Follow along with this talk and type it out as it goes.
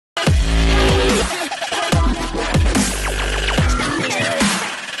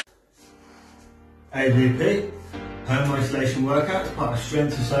AVP, home isolation workout, part of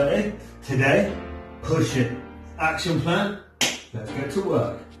Strength Society. Today, push it. Action plan, let's get to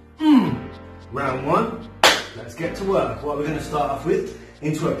work. Round one, let's get to work. What we're going to start off with,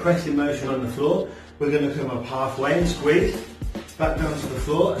 into a pressing motion on the floor. We're going to come up halfway and squeeze, back down to the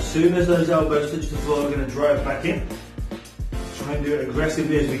floor. As soon as those elbows touch the floor, we're going to drive back in. Try and do it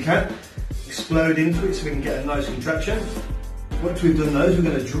aggressively as we can. Explode into it so we can get a nice contraction. Once we've done those, we're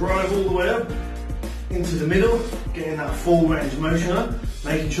going to drive all the way up into the middle, getting that full range motion up,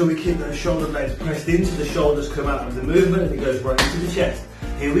 making sure we keep those shoulder blades pressed into the shoulders, come out of the movement, and it goes right into the chest.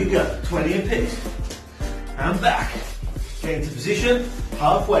 Here we go, 20 apiece. And back. Get into position,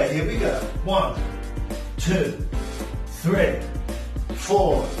 halfway, here we go. 1, 2, 3,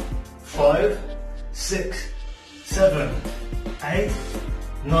 4, 5, 6, 7, 8,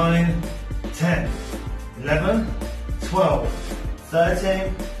 9, 10, 11, 12,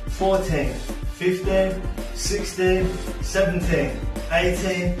 13, 14, 15, 16, 17,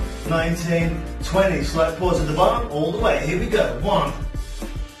 18, 19, 20. Slight pause at the bottom, all the way. Here we go. 1,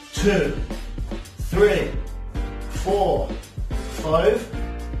 2, 3, 4, 5,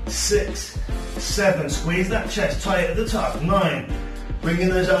 6, 7. Squeeze that chest tight at the top. 9. Bringing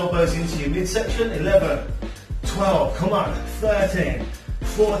those elbows into your midsection. 11, 12. Come on. 13,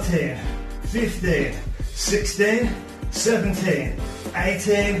 14, 15, 16, 17,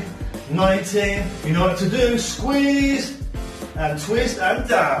 18, 19. You know what to do. Squeeze and twist and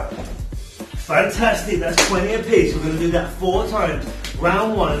down. Fantastic. That's 20 apiece. We're going to do that 4 times.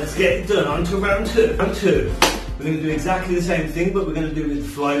 Round 1. Let's get it done. On to round 2. Round 2. We're going to do exactly the same thing, but we're going to do it with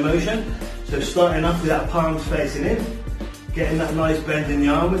fly motion. So starting off with that palms facing in, getting that nice bend in the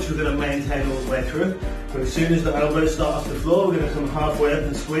arm, which we're going to maintain all the way through. But as soon as the elbows start off the floor, we're going to come halfway up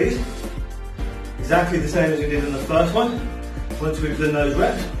and squeeze. Exactly the same as we did in the first one. Once we've done those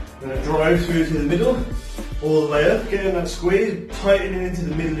reps, we're going to drive through to the middle, all the way up, getting that squeeze, tightening into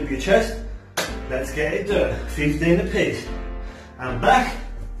the middle of your chest. Let's get it done. 15 apiece. And back.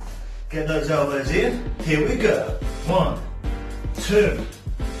 Get those elbows in. Here we go. 1, 2,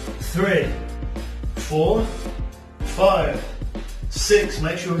 3, 4, 5, 6.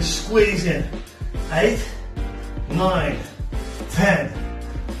 Make sure we squeeze in. 8, 9, 10,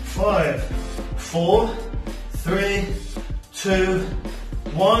 5, 4, 3, 2,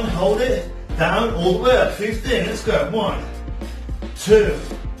 1. Hold it. Down, all the way up. 15. Let's go. 1, 2,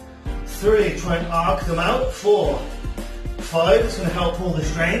 3. Try and arc them out. 4, 5. It's going to help pull the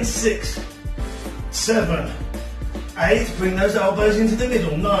strain. 6, 7, 8. Bring those elbows into the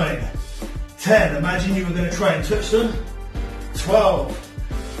middle. 9, 10. Imagine you were going to try and touch them. 12,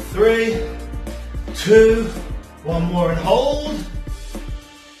 3, 2, 1 more and hold.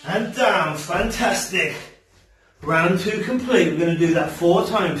 And down. Fantastic. Round 2 complete. We're going to do that 4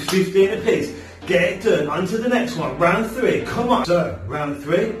 times, 15 apiece. Get it done. On to the next one. Round 3. Come on. So, round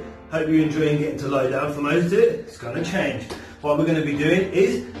 3. Hope you're enjoying getting to lie down. For most of it, it's going to change. What we're going to be doing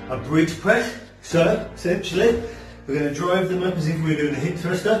is a bridge press. So, essentially, we're going to drive them up as if we were doing a hip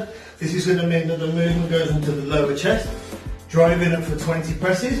thruster. This is going to mean that the movement goes into the lower chest. Driving up for 20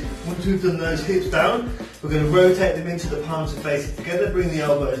 presses. Once we've done those hips down, we're going to rotate them into the palms and face it together. Bring the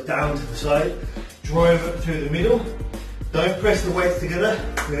elbows down to the side. Drive up through the middle. Don't press the weights together.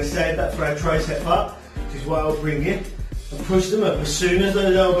 We're going to save that for our tricep part, which is what I'll bring in. And push them up. As soon as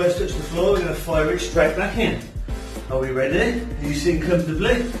those elbows touch the floor, we're going to fire it straight back in. Are we ready? Are you sitting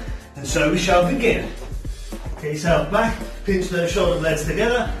comfortably? And so we shall begin. Get yourself back, pinch those shoulder blades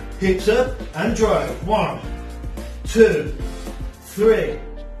together, hips up and drive. 1, 2, 3,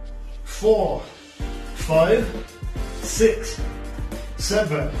 4, 5, 6,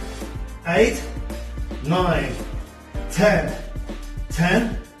 7, 8, 9, 10,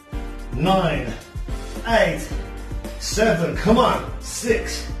 10, 9, 8, 7, come on,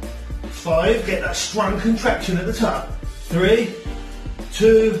 6, 5, get that strong contraction at the top, 3,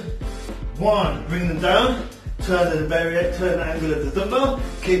 2, 1, bring them down, turn the barrier, turn the angle of the dumbbell,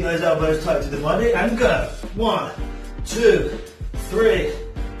 keep those elbows tight to the body and go, 1, 2, 3,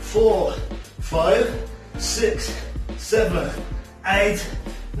 4, 5, 6, 7, 8,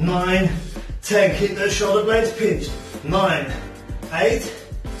 9, 10, keep those shoulder blades pinched, 9, 8,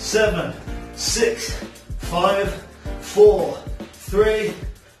 7, 6, 5, 4, 3,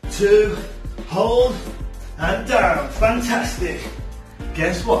 2, hold, and down. Fantastic.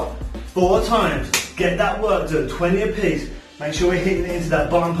 Guess what? 4 times. Get that work done, 20 apiece. Make sure we're hitting it into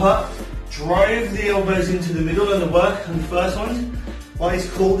that bottom part. Drive the elbows into the middle of the work on the first one. What it's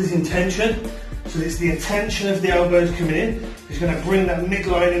called is intention. So it's the attention of the elbows coming in. It's going to bring that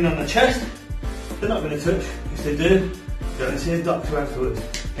midline in on the chest. They're not going to touch. If they do, Go and see a doctor afterwards.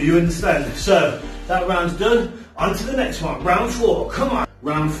 Do you understand? So, that round's done. On to the next one, round 4, come on.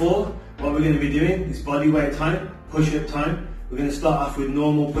 Round 4, what we're going to be doing is body weight time, push-up time. We're going to start off with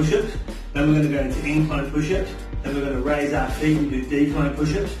normal push-ups, then we're going to go into incline push-ups, then we're going to raise our feet and do decline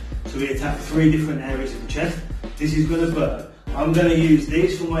push-ups. So we attack 3 different areas of the chest. This is going to burn. I'm going to use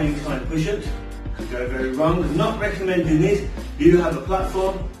these for my incline push-ups. Could go very wrong. I'm not recommending this. You have a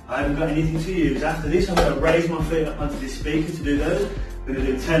platform. I haven't got anything to use. After this, I'm going to raise my feet up onto this speaker to do those. We're going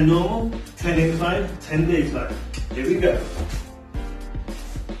to do 10 normal, 10 incline, 10 decline. Here we go.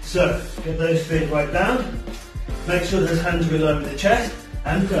 So, get those feet right down. Make sure those hands are in line with the chest.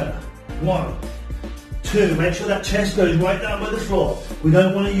 And go. 1, 2. Make sure that chest goes right down by the floor. We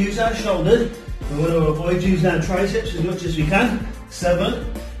don't want to use our shoulders. We want to avoid using our triceps as much as we can.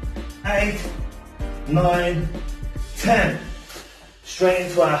 7, 8, 9, 10. Straight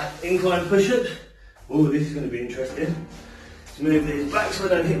into our incline push-ups. Oh, this is going to be interesting. Let's move these back so I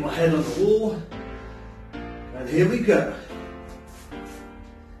don't hit my head on the wall. And here we go.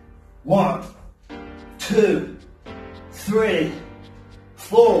 1, 2, 3,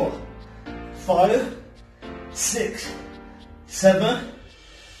 4, 5, 6, 7,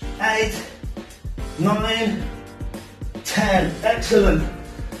 8, 9, 10. Excellent.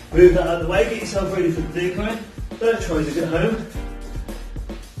 Move that out of the way, get yourself ready for the decline. Don't try to get home.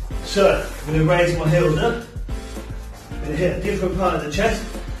 So, I'm going to raise my heels up. I'm going to hit a different part of the chest,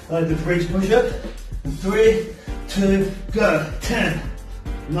 like the bridge push-up. And 3, 2, go. 10,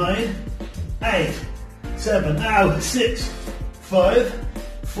 9, 8, 7, ow, 6, 5,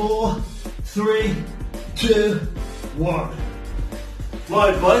 4, 3, 2, 1. My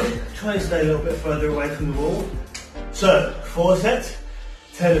advice, try and stay a little bit further away from the wall. So, 4 sets,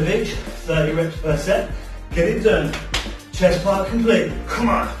 10 of each, 30 reps per set. Get it done. Chest part complete. Come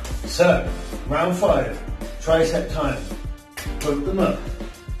on. So, round 5, tricep time. Pump them up.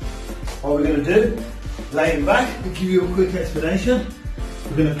 What we're going to do, lay it back and give you a quick explanation.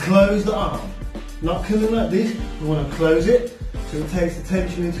 We're going to close the arm. Not coming like this, we want to close it so it takes the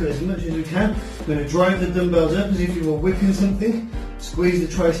tension into it as much as we can. We're going to drive the dumbbells up as if you were whipping something. Squeeze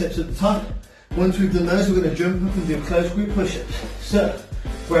the triceps at the top. Once we've done those, we're going to jump up and do close grip push-ups. So,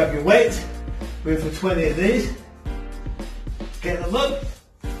 grab your weight, go for 20 of these. Get them up.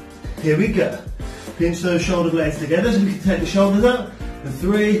 Here we go. Pinch those shoulder blades together so we can take the shoulders out. And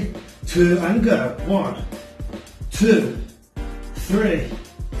 3, 2, and go. 1, 2, 3,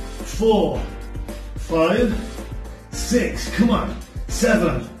 4, 5, 6, come on.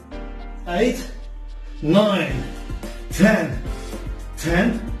 7, 8, 9, 10,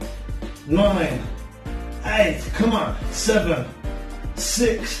 10, 9, 8, come on. 7,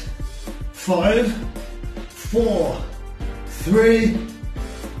 6, 5, 4, 3,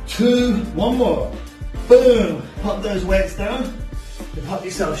 2, one more. Boom. Pop those weights down and pop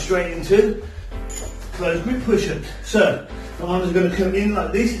yourself straight into close grip push-ups. So, the arms are going to come in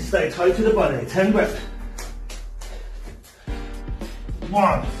like this and stay tight to the body. 10 breaths.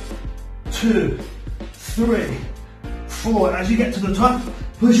 1, 2, 3, 4. As you get to the top,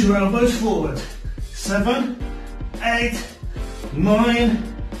 push your elbows forward. 7, 8,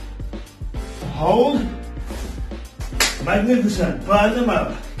 9. Hold. Magnificent. Burn them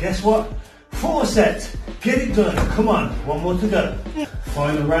up. Guess what? 4 sets. Get it done. Come on. One more to go.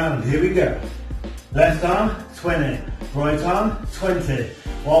 Final round. Here we go. Left arm, 20. Right arm, 20.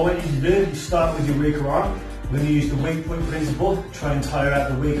 What I want you to do is start with your weaker arm. We're going to use the weak point principle. Try and tire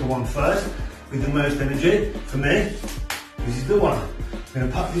out the weaker one first with the most energy. For me, this is the one. I'm going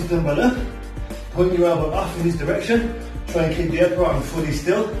to pop this dumbbell up. Point your elbow off in this direction. Try and keep the upper arm fully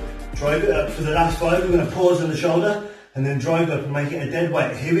still. Drive it up. For the last 5, we're going to pause on the shoulder and then drive up and make it a dead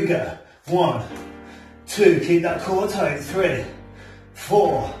weight. Here we go. 1, 2, keep that core tight. 3,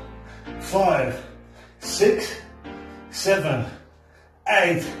 4, 5, 6, 7,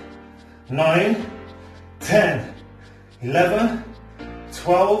 8, 9, 10, 11,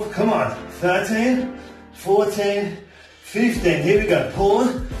 12, come on, 13, 14, 15, here we go.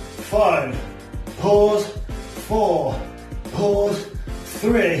 Pause, 5, pause, 4, pause,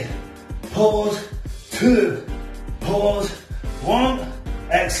 3, pause, 2, pause, 1,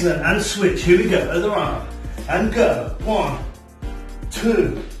 excellent, and switch, here we go, other arm, and go, 1,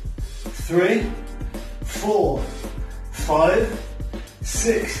 2, 3, 4, 5,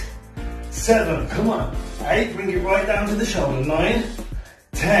 6, 7, come on, 8, bring it right down to the shoulder, 9,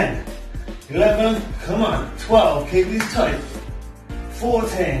 10, 11, come on, 12, keep these tight,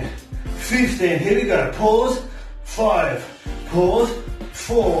 14, 15, here we go, pause, 5, pause,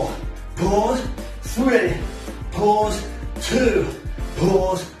 4, pause, 3, pause, 2,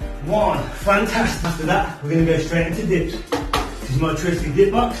 pause, 1. Fantastic. After that, we're going to go straight into dips. This is my trusty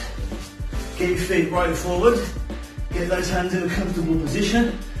dip box. Get your feet right forward. Get those hands in a comfortable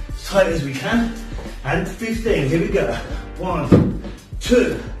position, as tight as we can. And 15, here we go. 1,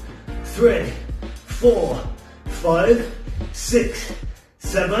 2, 3, 4, 5, 6,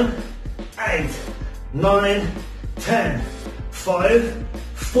 7, 8, 9, 10. 5,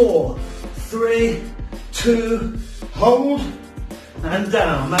 4, 3, 2, hold, and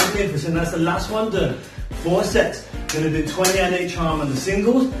down. Magnificent, that's the last one done. 4 sets. We're going to do 20 on each arm on the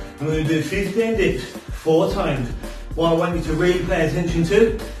singles, and we're going to do 15 dips, 4 times. What I want you to really pay attention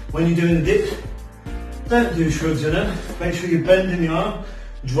to when you're doing the dips, don't do shrugs on them. Make sure you're bending the arm,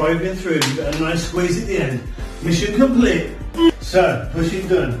 driving through. You've got a nice squeeze at the end. Mission complete. So, pushing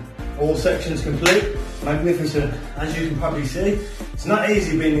done. All sections complete. Magnificent. As you can probably see, it's not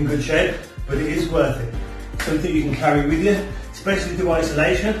easy being in good shape, but it is worth it. Something you can carry with you, especially through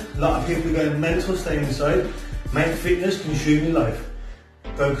isolation. A lot of people are going mental, staying inside. Make fitness consume your life.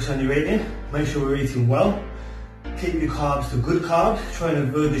 Focus on your eating. Make sure we're eating well. Keep your carbs to good carbs. Try and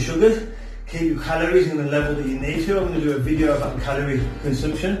avoid the sugars. Keep your calories in the level that you need to. I'm going to do a video about calorie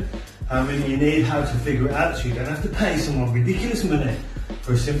consumption. How many you need, how to figure it out, so you don't have to pay someone ridiculous money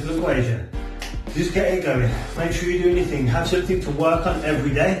for a simple equation. Just get it going. Make sure you do anything. Have something to work on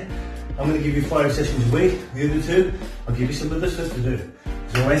every day. I'm going to give you 5 sessions a week. The other 2, I'll give you some other stuff to do.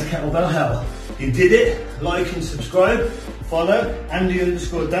 There's always kettlebell hell. If you did it, like and subscribe. Follow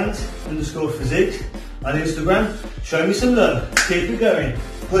Andy_dance_physique on Instagram. Show me some love. Keep it going.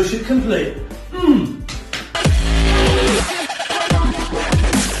 Push it complete.